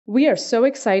We are so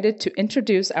excited to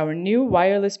introduce our new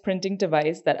wireless printing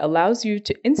device that allows you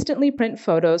to instantly print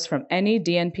photos from any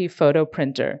DNP photo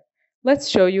printer. Let's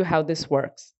show you how this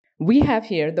works. We have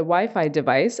here the Wi-Fi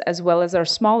device as well as our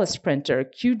smallest printer,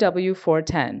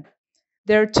 QW410.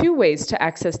 There are two ways to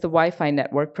access the Wi-Fi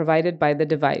network provided by the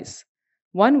device.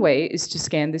 One way is to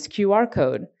scan this QR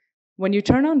code. When you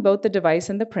turn on both the device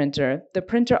and the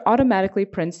printer automatically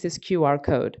prints this QR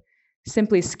code.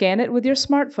 Simply scan it with your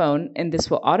smartphone, and this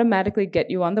will automatically get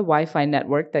you on the Wi-Fi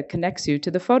network that connects you to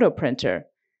the photo printer.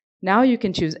 Now you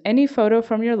can choose any photo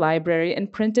from your library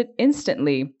and print it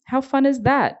instantly. How fun is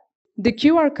that? The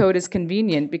QR code is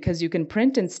convenient because you can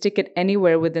print and stick it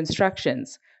anywhere with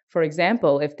instructions. For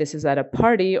example, if this is at a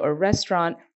party or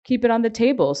restaurant, keep it on the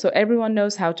table so everyone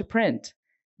knows how to print.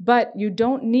 But you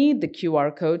don't need the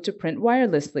QR code to print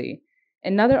wirelessly.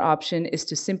 Another option is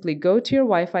to simply go to your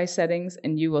Wi-Fi settings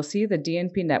and you will see the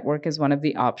DNP network as one of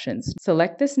the options.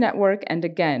 Select this network and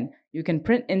again, you can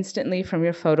print instantly from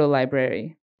your photo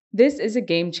library. This is a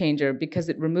game changer because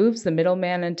it removes the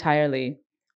middleman entirely.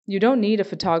 You don't need a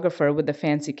photographer with a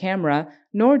fancy camera,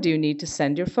 nor do you need to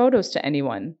send your photos to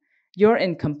anyone. You're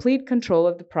in complete control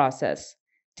of the process.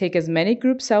 Take as many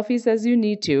group selfies as you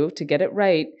need to get it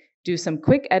right, do some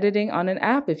quick editing on an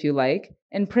app if you like,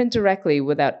 and print directly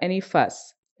without any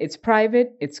fuss. It's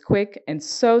private, it's quick, and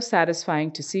so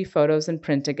satisfying to see photos and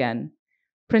print again.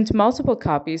 Print multiple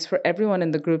copies for everyone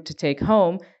in the group to take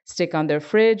home, stick on their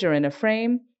fridge or in a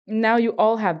frame. Now you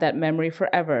all have that memory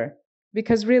forever.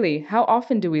 Because really, how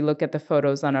often do we look at the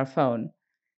photos on our phone?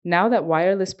 Now that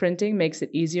wireless printing makes it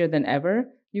easier than ever,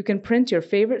 you can print your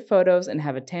favorite photos and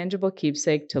have a tangible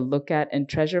keepsake to look at and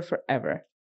treasure forever.